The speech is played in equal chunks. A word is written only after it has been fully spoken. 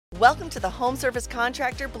Welcome to the Home Service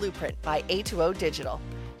Contractor Blueprint by A2O Digital.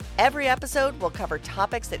 Every episode will cover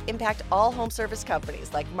topics that impact all home service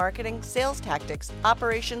companies like marketing, sales tactics,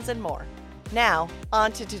 operations, and more. Now,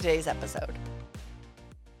 on to today's episode.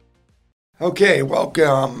 Okay,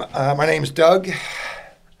 welcome. My name's Doug.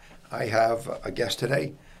 I have a guest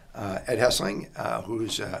today, Ed Hesling,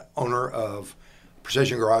 who's owner of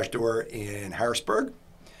Precision Garage Door in Harrisburg.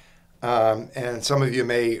 And some of you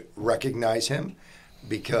may recognize him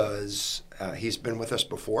because he's been with us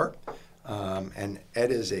before. And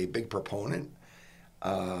Ed is a big proponent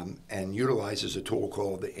and utilizes a tool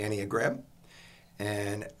called the Enneagram.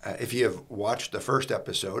 And if you have watched the first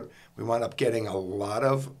episode, we wound up getting a lot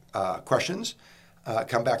of questions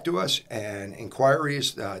come back to us and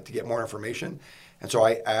inquiries to get more information. And so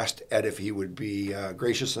I asked Ed if he would be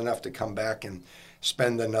gracious enough to come back and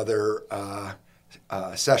spend another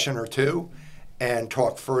session or two and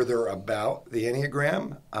talk further about the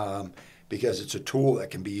Enneagram because it's a tool that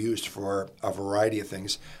can be used for a variety of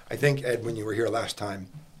things. I think, Ed, when you were here last time,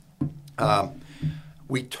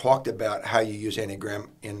 we talked about how you use Enneagram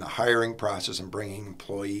in the hiring process and bringing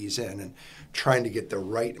employees in and trying to get the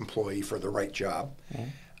right employee for the right job.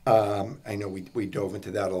 Mm-hmm. I know we dove into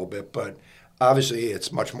that a little bit, but obviously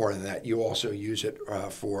it's much more than that. You also use it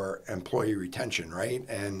for employee retention, right?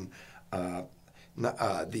 And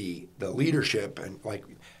the leadership and like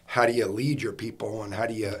how do you lead your people and how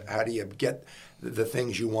do you get the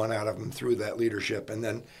things you want out of them through that leadership, and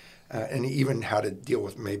then and even how to deal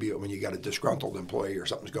with maybe when you got a disgruntled employee or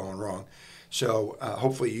something's going wrong. So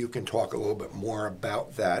hopefully you can talk a little bit more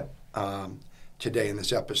about that today in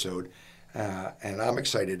this episode, and I'm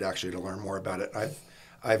excited actually to learn more about it.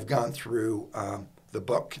 I've gone through the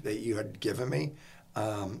book that you had given me,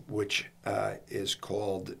 which is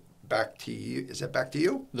called Back to You. Is it Back to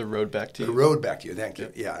You? The Road Back to You. The Road Back to You. Thank you.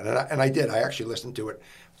 Yeah, and I did. I actually listened to it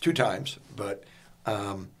 2 times, but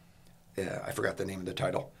I forgot the name of the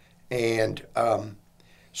title. And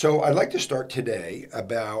so I'd like to start today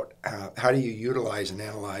about how do you utilize and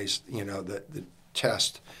analyze, the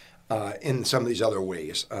test in some of these other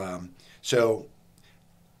ways. So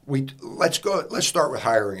let's start with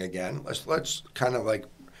hiring again. Let's kind of like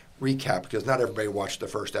recap because not everybody watched the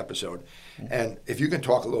first episode. Mm-hmm. And if you can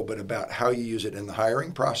talk a little bit about how you use it in the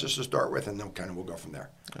hiring process to start with, and then kind of we'll go from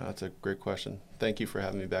there. That's a great question. Thank you for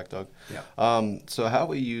having me back, Doug. Yeah. So how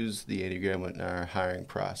we use the Enneagram in our hiring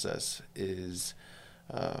process is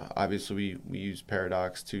obviously we use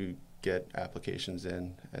Paradox to get applications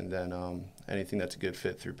in, and then anything that's a good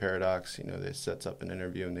fit through Paradox, they sets up an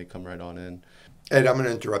interview and they come right on in. Ed, I'm going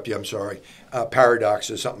to interrupt you. I'm sorry. Paradox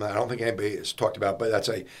is something that I don't think anybody has talked about, but that's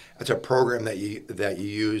a program that you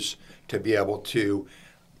use to be able to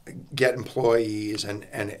get employees, and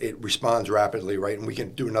it responds rapidly, right? And we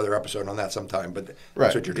can do another episode on that sometime, but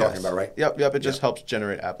that's what you're talking about, right? Yep. It just helps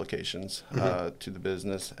generate applications to the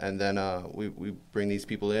business, and then we bring these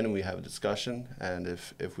people in and we have a discussion, and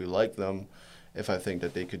if we like them, if I think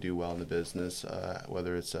that they could do well in the business,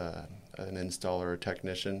 whether it's an installer or a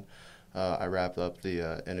technician, I wrap up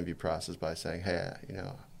the interview process by saying, hey,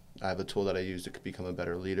 I have a tool that I use to become a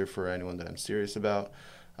better leader for anyone that I'm serious about.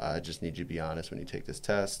 I just need you to be honest when you take this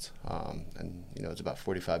test. And it's about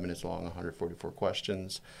 45 minutes long, 144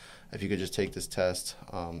 questions. If you could just take this test,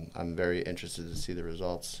 I'm very interested to see the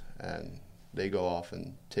results. And they go off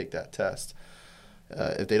and take that test.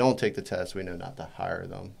 If they don't take the test, we know not to hire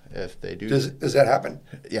them. If they do, does that happen?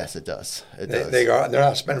 Yes, it does. They're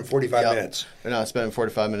not spending 45 minutes. They're not spending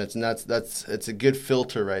 45 minutes, and it's a good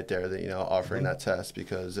filter right there that offering that test,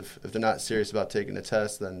 because if they're not serious about taking the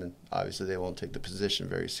test, then obviously they won't take the position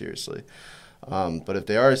very seriously. But if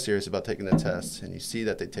they are serious about taking the test, and you see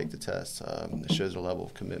that they take the test, it shows a level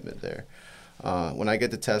of commitment there. When I get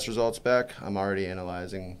the test results back, I'm already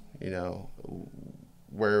analyzing,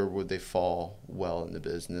 where would they fall well in the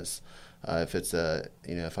business? If it's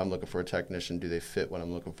if I'm looking for a technician, do they fit what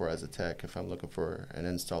I'm looking for as a tech? If I'm looking for an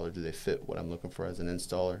installer, do they fit what I'm looking for as an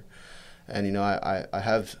installer? And I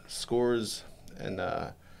have scores and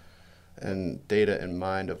data in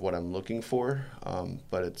mind of what I'm looking for,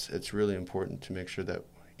 but it's really important to make sure that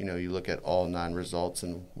you look at all 9 results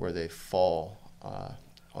and where they fall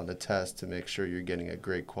on the test to make sure you're getting a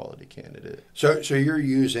great quality candidate. So you're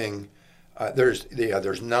using. There's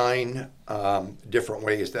 9 different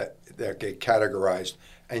ways that get categorized,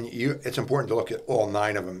 and it's important to look at all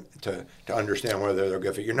 9 of them to understand whether they're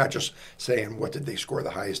good fit. You're not just saying what did they score the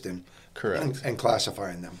highest in, correct, and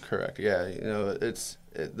classifying them. Correct. Yeah,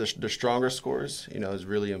 the stronger scores, is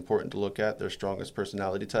really important to look at. Their strongest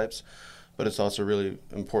personality types, But it's also really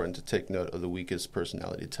important to take note of the weakest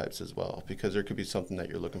personality types as well, because there could be something that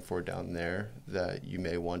you're looking for down there that you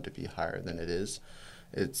may want to be higher than it is.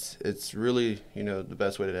 It's really, the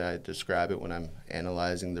best way that I describe it when I'm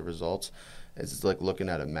analyzing the results is it's like looking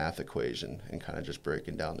at a math equation and kind of just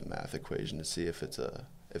breaking down the math equation to see if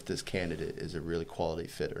this candidate is a really quality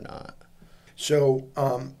fit or not. So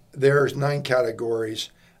there's 9 categories,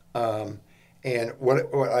 and what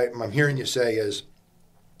I'm hearing you say is,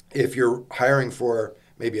 if you're hiring for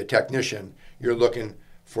maybe a technician, you're looking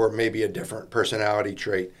for maybe a different personality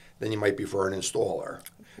trait than you might be for an installer.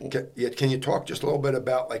 Can you talk just a little bit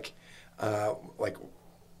about like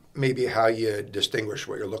maybe how you distinguish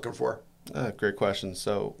what you're looking for? Great question.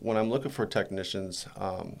 So when I'm looking for technicians,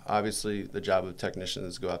 obviously the job of a technician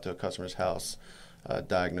is to go out to a customer's house,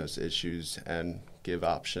 diagnose issues, and give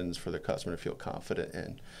options for the customer to feel confident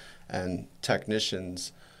in. And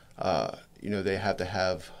technicians, they have to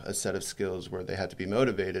have a set of skills where they have to be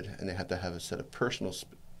motivated, and they have to have a set of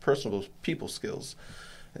personal people skills.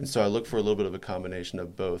 And so I look for a little bit of a combination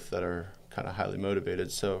of both that are kind of highly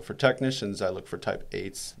motivated. So for technicians, I look for type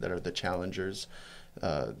 8s that are the challengers.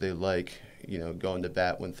 They like, going to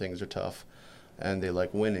bat when things are tough, and they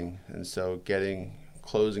like winning. And so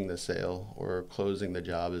closing the sale or closing the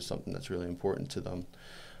job is something that's really important to them.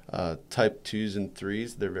 Type 2s and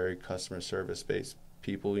 3s, they're very customer service based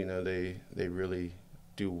people. They really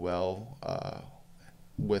do well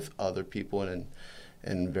with other people and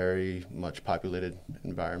in very much populated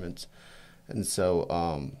environments. And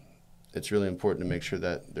so it's really important to make sure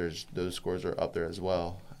that those scores are up there as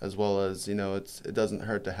well as, it doesn't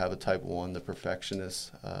hurt to have a type 1, the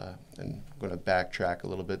perfectionist. And I'm going to backtrack a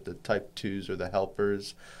little bit. The type 2s are the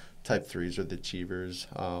helpers. Type 3s are the achievers.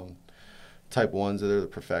 Type 1s, they're the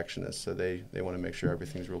perfectionists, so they want to make sure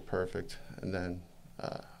everything's real perfect. And then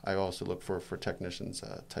I also look for technicians,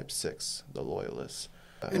 type 6, the loyalists.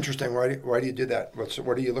 Interesting. Why do you do that? What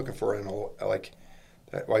are you looking for in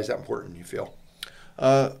why is that important, you feel?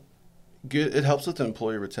 Good. It helps with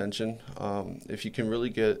employee retention. If you can really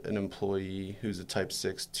get an employee who's a type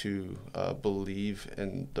 6 to believe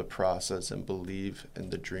in the process and believe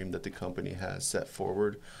in the dream that the company has set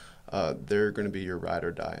forward, they're going to be your ride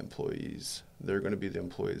or die employees. They're going to be the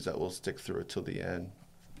employees that will stick through it till the end.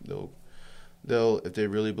 They'll if they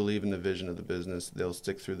really believe in the vision of the business, they'll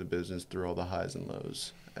stick through the business through all the highs and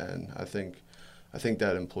lows. And I think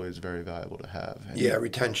that employee is very valuable to have. And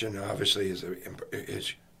retention obviously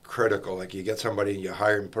is critical. Like, you get somebody, you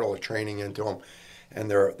hire and put all the training into them,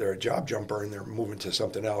 and they're a job jumper and they're moving to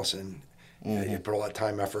something else, and you put all that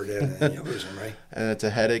time, effort in, and then you lose them, right? And it's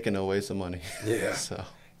a headache and a waste of money. Yeah. So.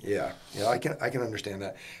 Yeah, I can understand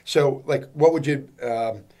that. So, like, what would you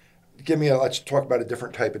give me? Let's talk about a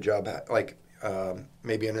different type of job, like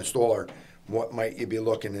maybe an installer. What might you be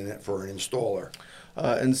looking in it for an installer?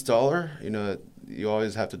 Installer, you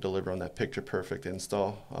always have to deliver on that picture perfect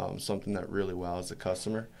install, something that really wows the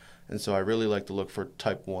customer. And so I really like to look for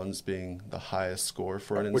type 1s being the highest score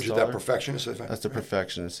for an installer. Which is that perfectionist? That's the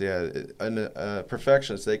perfectionist, yeah. And a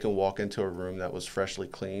perfectionist, they can walk into a room that was freshly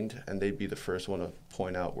cleaned, and they'd be the first one to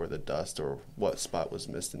point out where the dust or what spot was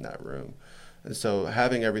missed in that room. And so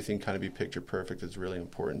having everything kind of be picture perfect is really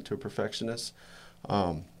important to a perfectionist.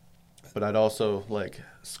 But I'd also like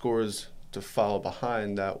scores to follow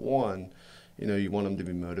behind that 1. You want them to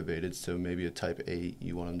be motivated. So maybe a type 8,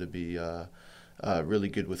 you want them to be really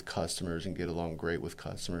good with customers and get along great with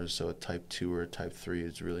customers. So a type 2 or a type 3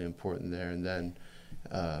 is really important there. And then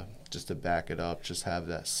just to back it up, just have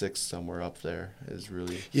that 6 somewhere up there is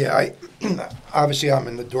really... Yeah, obviously I'm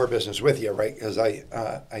in the door business with you, right? Because I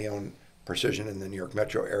own Precision in the New York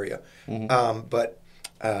metro area. Mm-hmm. But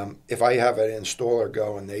if I have an installer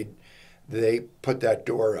go and they put that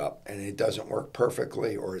door up and it doesn't work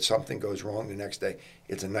perfectly, or something goes wrong the next day,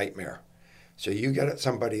 it's a nightmare. So you get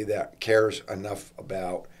somebody that cares enough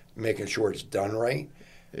about making sure it's done right.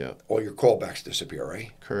 Yeah. All your callbacks disappear,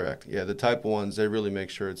 right? Correct. Yeah, the type 1s, they really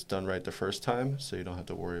make sure it's done right the first time, so you don't have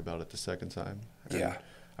to worry about it the second time. And yeah.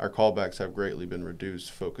 Our callbacks have greatly been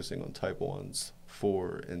reduced focusing on type 1s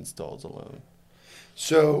for installs alone.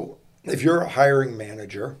 So if you're a hiring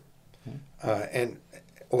manager, and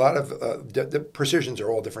a lot of the Precisions are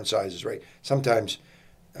all different sizes, right? Sometimes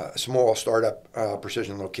a small startup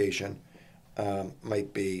Precision location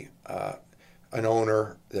might be an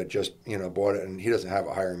owner that just bought it, and he doesn't have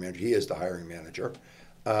a hiring manager. He is the hiring manager.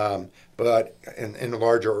 But in the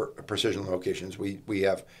larger Precision locations, we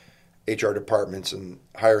have HR departments and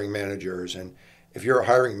hiring managers. And if you're a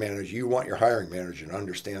hiring manager, you want your hiring manager to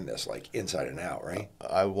understand this like inside and out, right?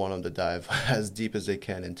 I want them to dive as deep as they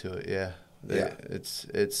can into it. Yeah.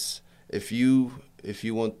 It's if you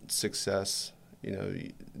want success,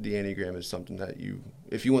 the Enneagram is something that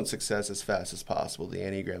if you want success as fast as possible, the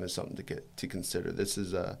Enneagram is something to consider. This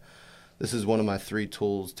is one of my 3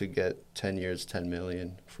 tools to get 10 years, 10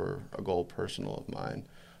 million for a goal personal of mine,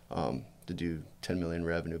 to do 10 million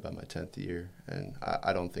revenue by my 10th year. And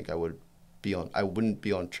I don't think I wouldn't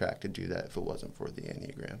be on track to do that if it wasn't for the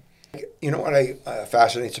Enneagram. You know what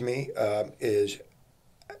fascinates me is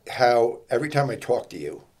how every time I talk to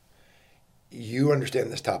you, you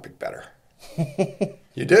understand this topic better.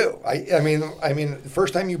 You do. I mean, the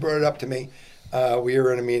first time you brought it up to me, we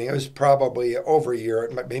were in a meeting. It was probably over a year,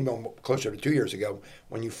 maybe closer to 2 years ago,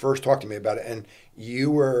 when you first talked to me about it. And you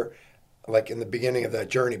were like in the beginning of that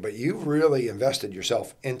journey, but you've really invested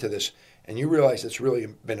yourself into this, and you realize it's really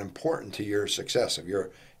been important to your success of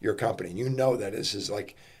your company. And you know that this is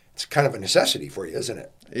like, it's kind of a necessity for you, isn't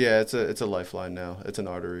it? Yeah, it's a lifeline now. It's an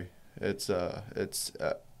artery.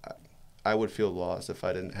 I would feel lost if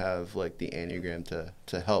I didn't have like the Enneagram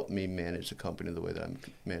to help me manage the company the way that I'm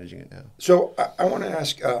managing it now. So I want to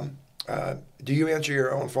ask, do you answer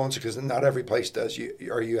your own phones? Because not every place does.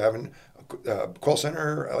 Are you having a call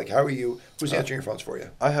center? Like, how are you? Who's answering your phones for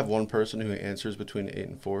you? I have one person who answers between 8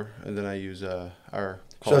 and 4, and then I use our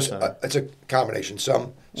call center. It's a combination.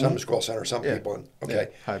 Some is call center, some people. Okay. Yeah,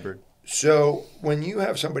 hybrid. So when you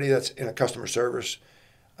have somebody that's in a customer service,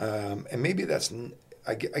 and maybe that's,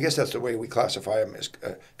 I guess that's the way we classify them as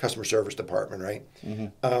a customer service department, right?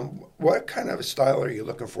 Mm-hmm. What kind of style are you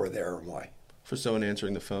looking for there, and why? For someone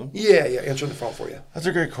answering the phone? Yeah, answering the phone for you. That's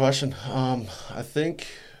a great question. I think,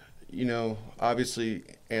 obviously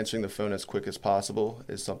answering the phone as quick as possible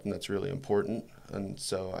is something that's really important. And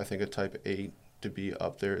so I think a type 8 to be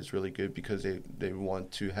up there is really good because they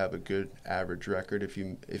want to have a good average record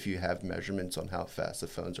if you have measurements on how fast the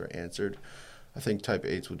phones are answered. I think type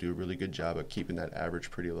 8s will do a really good job at keeping that average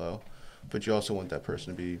pretty low. But you also want that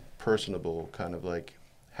person to be personable, kind of like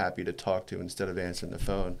happy to talk to instead of answering the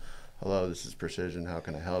phone. Hello, this is Precision. How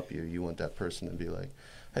can I help you? You want that person to be like,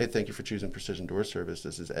 hey, thank you for choosing Precision Door Service.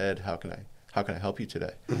 This is Ed. How can I help you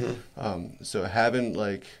today? Mm-hmm. So having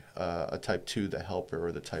like a type 2, the helper,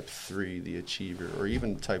 or the type 3, the achiever, or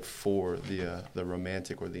even type 4, the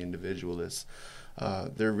romantic or the individualist,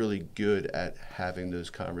 they're really good at having those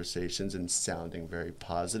conversations and sounding very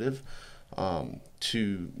positive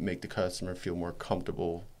to make the customer feel more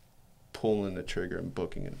comfortable pulling the trigger and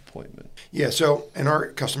booking an appointment. Yeah, so in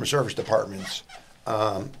our customer service departments,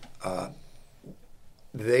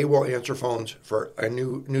 they will answer phones for a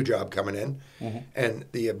new job coming in, mm-hmm. and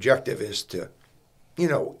the objective is to,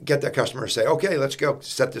 get that customer to say, okay, let's go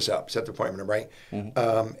set this up, set the appointment up, right?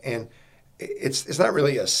 Mm-hmm. And it's not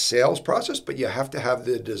really a sales process, but you have to have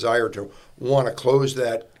the desire to want to close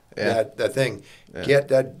that thing, get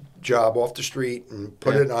that job off the street and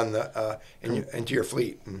put it on the into your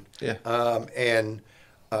fleet. And,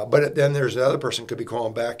 but then there's the other person could be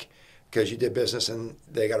calling back because you did business and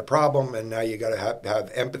they got a problem, and now you got to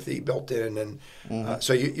have empathy built in, and mm-hmm.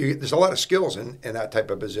 So you there's a lot of skills in that type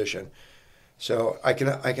of position. So I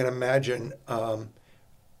can imagine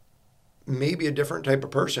maybe a different type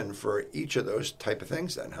of person for each of those type of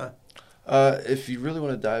things then, huh? If you really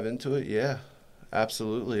want to dive into it, yeah,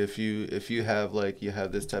 absolutely. If you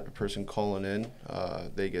have this type of person calling in,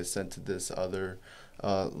 they get sent to this other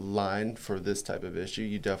line for this type of issue,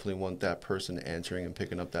 you definitely want that person answering and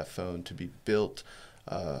picking up that phone to be built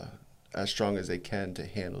as strong as they can to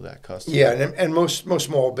handle that customer. Yeah, and most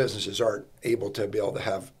small businesses aren't able to be able to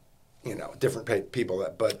have different people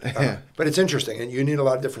but it's interesting, and you need a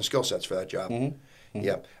lot of different skill sets for that job. Mm-hmm.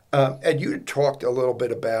 Mm-hmm. Yeah. Ed, you talked a little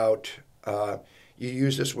bit about you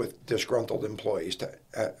use this with disgruntled employees.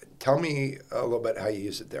 Tell me a little bit how you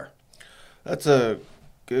use it there. That's a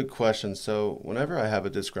good question. So whenever I have a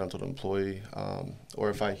disgruntled employee, or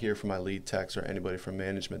if I hear from my lead techs or anybody from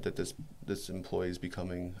management that this employee is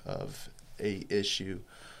becoming of a issue,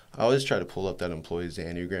 I always try to pull up that employee's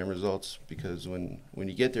Enneagram results, because when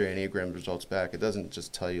you get their Enneagram results back, it doesn't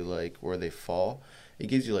just tell you like where they fall. It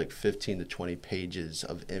gives you like 15 to 20 pages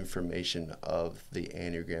of information of the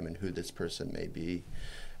Enneagram and who this person may be.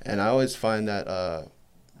 And I always find that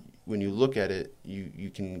when you look at it, you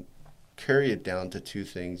can carry it down to 2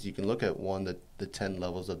 things. You can look at one, the 10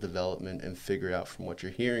 levels of development, and figure out from what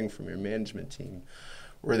you're hearing from your management team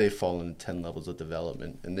where they fall in the 10 levels of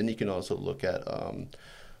development. And then you can also look at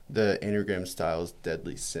the Enneagram style's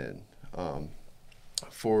deadly sin.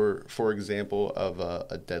 For example, of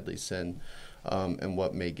a deadly sin, and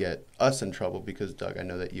what may get us in trouble, because Doug, I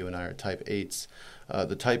know that you and I are type 8s.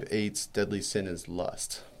 The type 8's deadly sin is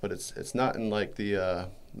lust, but it's not in like the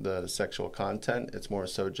sexual content. It's more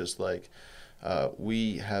so just like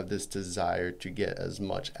we have this desire to get as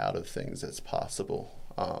much out of things as possible.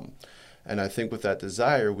 And I think with that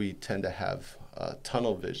desire, we tend to have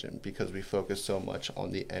tunnel vision because we focus so much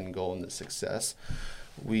on the end goal and the success.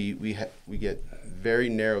 We get very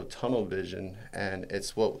narrow tunnel vision, and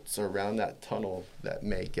it's what's around that tunnel that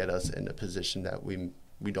may get us in a position that we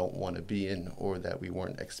don't want to be in or that we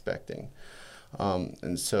weren't expecting.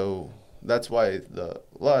 And so that's why a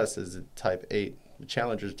lot of us as a type 8, the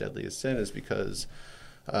challenger's deadliest sin is because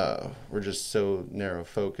we're just so narrow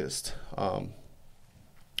focused.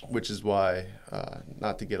 Which is why,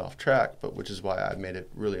 not to get off track, but which is why I made it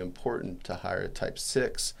really important to hire a type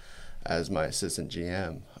 6 as my assistant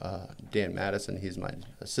GM. Dan Madison, he's my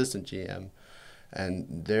assistant GM, and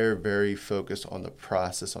they're very focused on the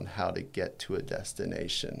process on how to get to a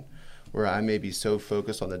destination. Where I may be so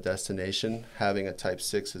focused on the destination, having a type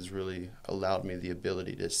 6 has really allowed me the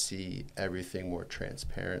ability to see everything more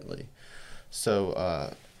transparently.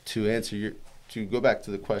 So to go back to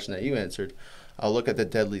the question that you answered, I'll look at the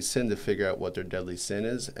deadly sin to figure out what their deadly sin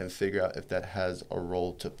is and figure out if that has a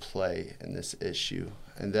role to play in this issue.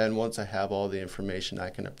 And then once I have all the information, I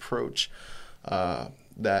can approach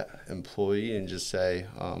that employee and just say,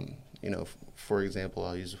 for example,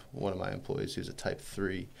 I'll use one of my employees who's a type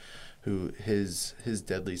 3, who his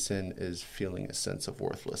deadly sin is feeling a sense of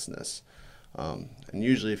worthlessness. And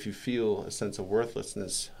usually if you feel a sense of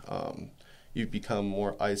worthlessness, you become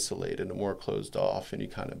more isolated and more closed off, and you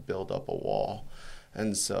kind of build up a wall.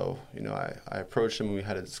 And so, I approached him and we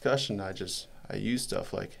had a discussion. I used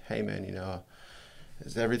stuff like, hey man,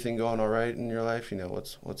 is everything going all right in your life?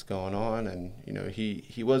 What's going on? And,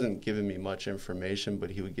 he wasn't giving me much information, but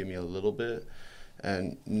he would give me a little bit.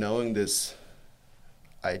 And knowing this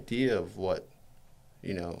idea of what,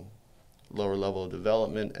 lower level of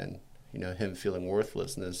development and, him feeling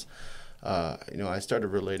worthlessness, I started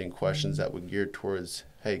relating questions that would gear towards,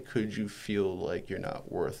 hey, could you feel like you're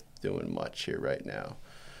not worth doing much here right now?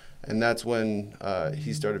 And that's when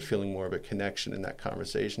he started feeling more of a connection in that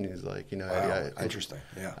conversation. He's like, wow, interesting.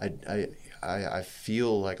 Yeah. I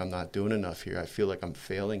feel like I'm not doing enough here. I feel like I'm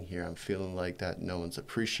failing here. I'm feeling like that no one's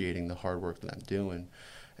appreciating the hard work that I'm doing.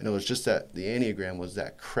 And it was just that the Enneagram was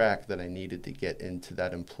that crack that I needed to get into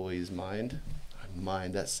that employee's mind.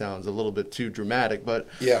 That sounds a little bit too dramatic, but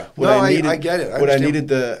yeah, I get it. I needed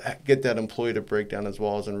to get that employee to break down his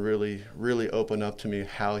walls and really, really open up to me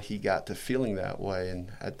how he got to feeling that way.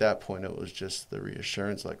 And at that point, it was just the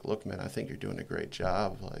reassurance, like, look, man, I think you're doing a great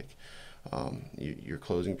job. Like, your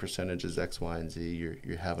closing percentage is X, Y, and Z.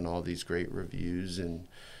 You're having all these great reviews, and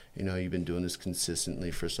you've been doing this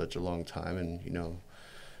consistently for such a long time, and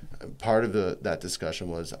part of that discussion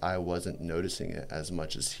was I wasn't noticing it as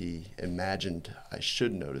much as he imagined I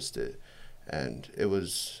should noticed it. And it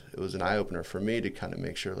was an eye-opener for me to kind of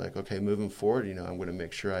make sure, like, okay, moving forward, I'm going to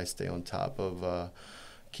make sure I stay on top of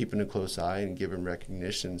keeping a close eye and giving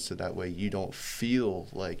recognition, so that way you don't feel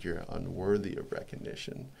like you're unworthy of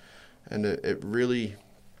recognition. And it really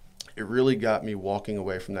got me walking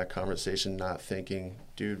away from that conversation not thinking,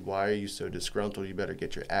 dude, why are you so disgruntled? You better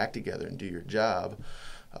get your act together and do your job.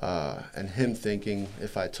 And him thinking,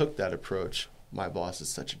 if I took that approach, my boss is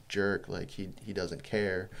such a jerk, like he doesn't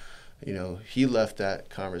care. He left that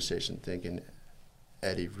conversation thinking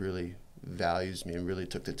Eddie really values me and really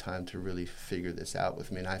took the time to really figure this out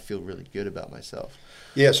with me, and I feel really good about myself.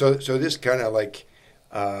 Yeah, so this kind of like,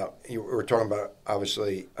 you were talking about,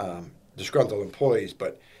 obviously, disgruntled employees,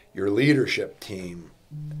 but your leadership team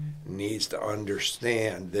needs to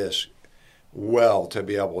understand this well to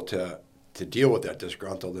be able to deal with that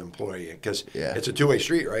disgruntled employee, because it's a two-way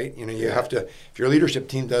street, right? You have to, if your leadership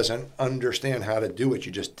team doesn't understand how to do what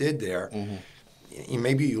you just did there,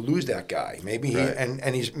 maybe you lose that guy. Maybe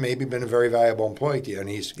and he's maybe been a very valuable employee to you, and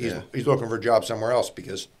he's looking for a job somewhere else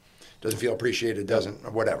because doesn't feel appreciated,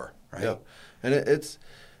 doesn't whatever, right? Yeah, and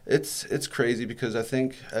it's crazy because I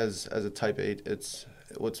think as a type 8,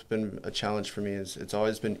 what's been a challenge for me is it's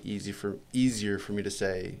always been easier for me to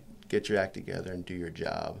say, get your act together and do your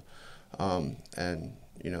job. And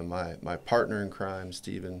my partner in crime,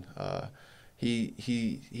 Steven,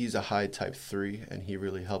 he's a high type 3, and he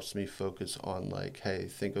really helps me focus on, like, hey,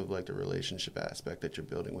 think of like the relationship aspect that you're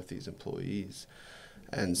building with these employees.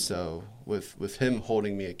 And so with him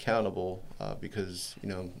holding me accountable, because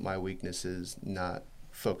my weakness is not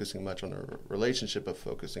focusing much on the relationship but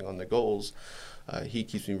focusing on the goals, he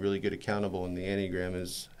keeps me really good accountable, and the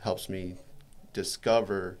Enneagram helps me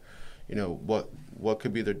discover what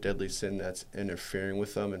could be their deadly sin that's interfering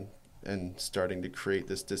with them and starting to create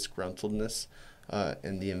this disgruntledness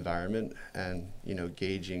in the environment, and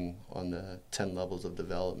gauging on the 10 levels of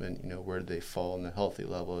development, where do they fall on the healthy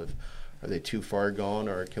level. are they too far gone,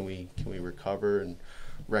 or can we recover and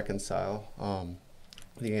reconcile?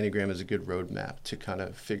 The Enneagram is a good roadmap to kind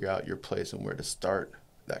of figure out your place and where to start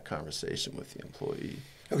that conversation with the employee.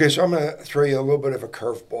 Okay, so I'm going to throw you a little bit of a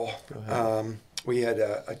curveball. Go ahead. We had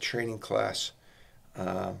a training class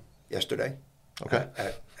yesterday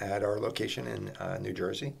at our location in New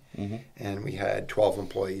Jersey, and we had 12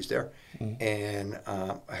 employees there. And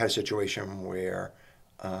I had a situation where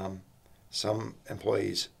some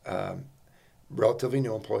employees, relatively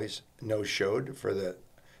new employees, no-showed for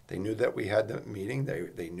they knew that we had the meeting.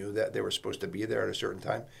 They knew that they were supposed to be there at a certain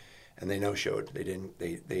time, and they no-showed. They didn't.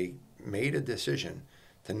 They made a decision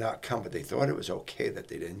to not come, but they thought it was okay that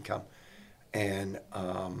they didn't come. And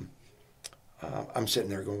I'm sitting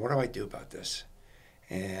there going, what do I do about this?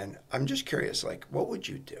 And I'm just curious, like, what would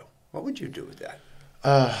you do? What would you do with that?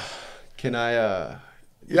 Can I?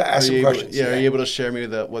 Yeah, ask some questions. Are you able to share me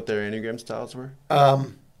what their Enneagram styles were?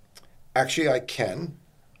 Actually, I can.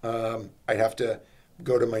 I'd have to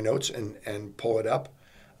go to my notes and pull it up.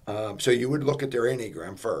 So you would look at their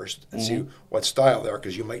Enneagram first and see what style they are,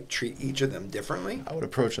 because you might treat each of them differently. I would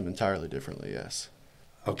approach them entirely differently, yes.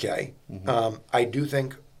 Okay. I do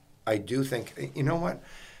think, you know what?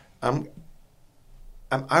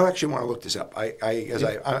 I actually want to look this up.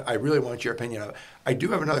 I really want your opinion on it. I do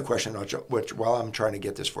have another question, which while I'm trying to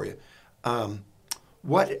get this for you.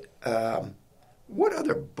 What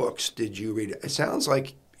other books did you read? It sounds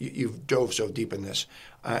like you've dove so deep in this.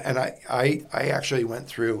 And I actually went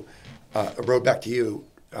through A Road Back to You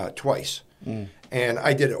twice. And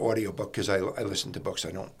I did an audiobook because I listen to books.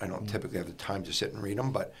 I don't typically have the time to sit and read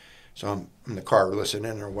them, but so I'm in the car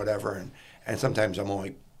listening or whatever, and sometimes I'm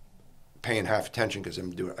only paying half attention because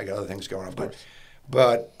I got other things going on.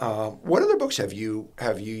 But what other books have you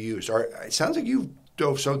used? Or it sounds like you've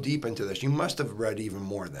dove so deep into this. You must have read even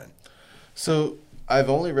more then. So I've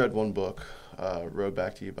only read one book, Road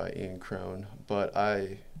Back to You by Ian Crone, but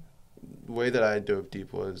the way that I dove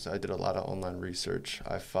deep was I did a lot of online research.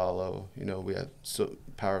 I follow, we have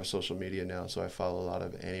power of social media now, so I follow a lot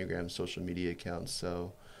of Enneagram social media accounts.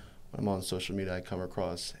 So when I'm on social media, I come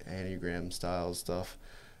across Enneagram style stuff,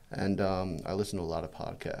 and I listen to a lot of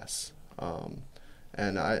podcasts.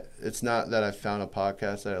 And it's not that I found a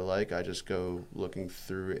podcast that I like. I just go looking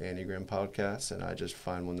through Enneagram podcasts, and I just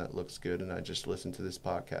find one that looks good, and I just listen to this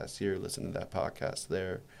podcast here, listen to that podcast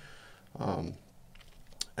there.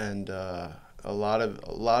 And a lot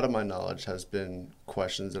of my knowledge has been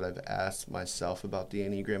questions that I've asked myself about the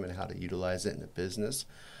Enneagram and how to utilize it in the business,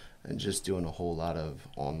 and just doing a whole lot of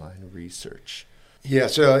online research. Yeah.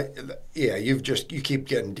 So you keep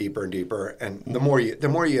getting deeper and deeper, and the more you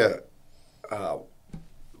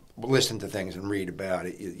listen to things and read about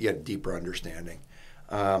it, you get a deeper understanding.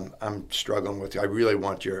 I'm struggling with. I really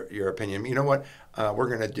want your opinion. You know what? We're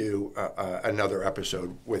going to do another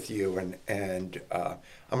episode with you, and I'm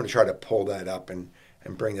going to try to pull that up and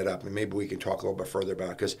bring that up, and maybe we can talk a little bit further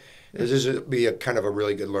about it, because this would be a kind of a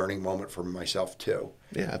really good learning moment for myself too.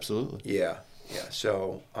 Yeah, absolutely. Yeah.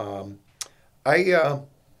 So I'm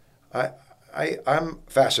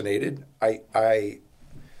fascinated. I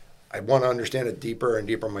want to understand it deeper and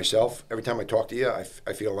deeper myself. Every time I talk to you,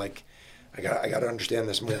 I feel like I got to understand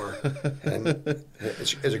this more, and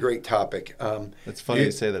it's a great topic. It's funny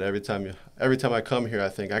you say that. Every time I come here, I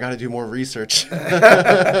think I got to do more research.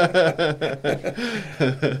 Yeah.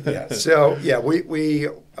 So we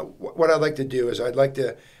what I'd like to do is I'd like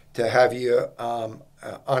to have you on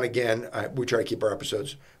again. We try to keep our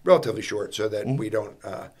episodes relatively short so that we don't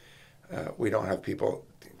have people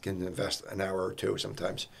can invest an hour or two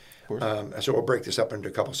sometimes. So we'll break this up into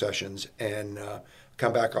a couple sessions and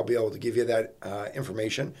come back. I'll be able to give you that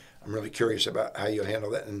information. I'm really curious about how you handle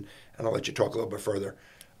that, and I'll let you talk a little bit further.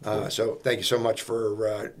 So thank you so much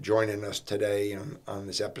for joining us today on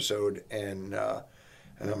this episode, and I'm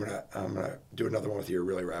gonna do another one with you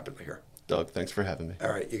really rapidly here. Doug, thanks for having me. All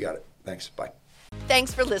right, you got it. Thanks. Bye.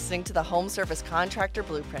 Thanks for listening to the Home Service Contractor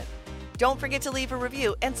Blueprint. Don't forget to leave a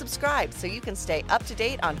review and subscribe so you can stay up to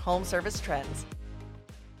date on home service trends.